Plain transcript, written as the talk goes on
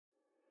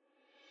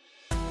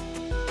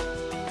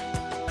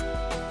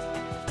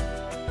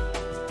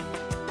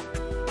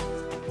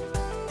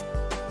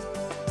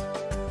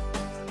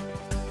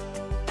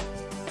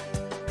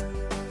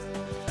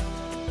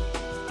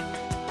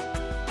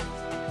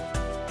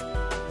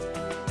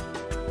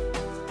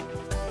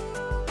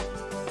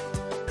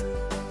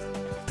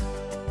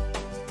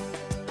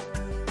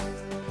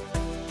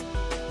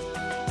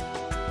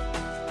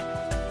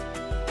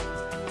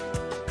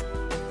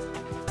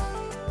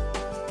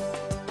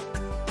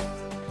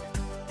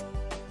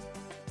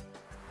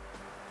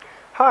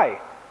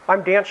Hi,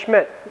 I'm Dan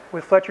Schmidt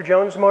with Fletcher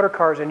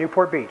Motorcars in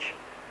Newport Beach.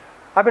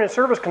 I've been a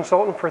service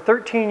consultant for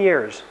 13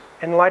 years.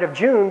 In light of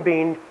June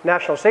being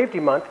National Safety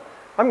Month,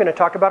 I'm going to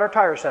talk about our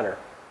tire center.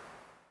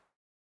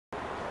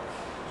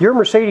 Your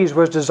Mercedes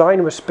was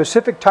designed with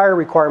specific tire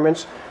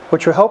requirements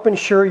which will help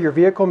ensure your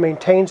vehicle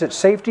maintains its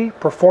safety,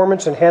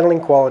 performance, and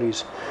handling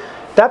qualities.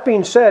 That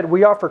being said,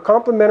 we offer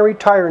complimentary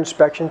tire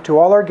inspection to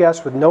all our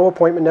guests with no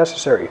appointment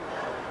necessary.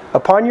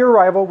 Upon your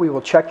arrival, we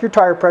will check your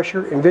tire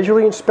pressure and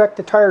visually inspect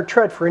the tire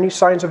tread for any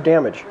signs of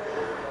damage.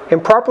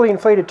 Improperly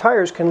inflated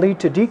tires can lead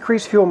to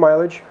decreased fuel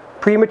mileage,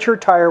 premature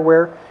tire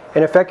wear,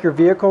 and affect your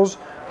vehicle's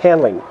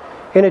handling.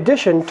 In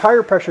addition,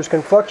 tire pressures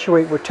can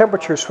fluctuate with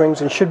temperature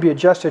swings and should be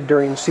adjusted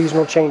during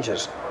seasonal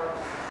changes.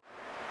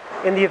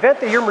 In the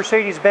event that your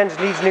Mercedes-Benz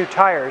needs new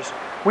tires,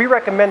 we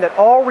recommend that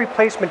all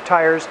replacement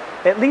tires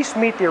at least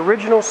meet the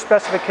original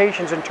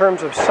specifications in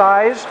terms of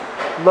size,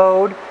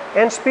 load,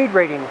 and speed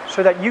rating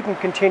so that you can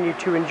continue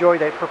to enjoy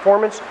the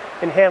performance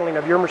and handling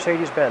of your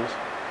Mercedes-Benz.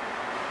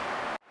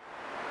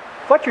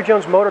 Fletcher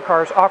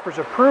Motorcars offers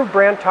approved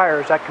brand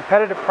tires at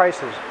competitive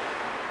prices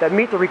that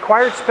meet the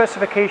required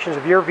specifications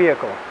of your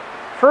vehicle.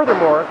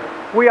 Furthermore,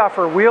 we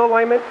offer wheel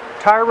alignment,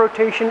 tire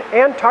rotation,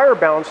 and tire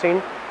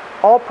balancing,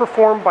 all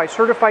performed by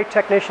certified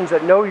technicians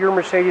that know your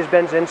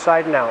Mercedes-Benz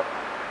inside and out.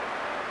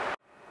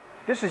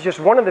 This is just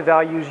one of the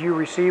values you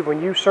receive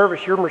when you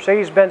service your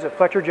Mercedes-Benz at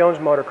Fletcher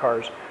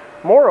Motorcars.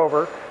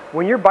 Moreover,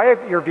 when you buy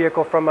your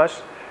vehicle from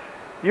us,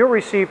 you'll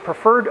receive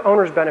preferred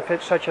owner's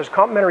benefits such as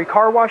complimentary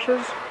car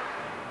washes,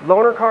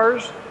 loaner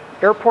cars,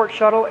 airport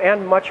shuttle,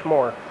 and much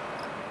more.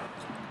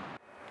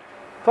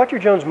 Fletcher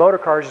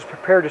Motorcars is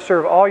prepared to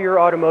serve all your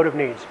automotive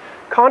needs.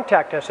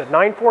 Contact us at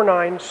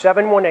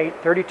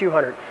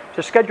 949-718-3200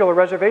 to schedule a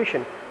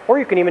reservation, or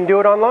you can even do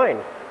it online.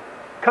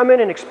 Come in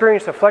and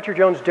experience the Fletcher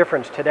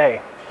difference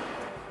today.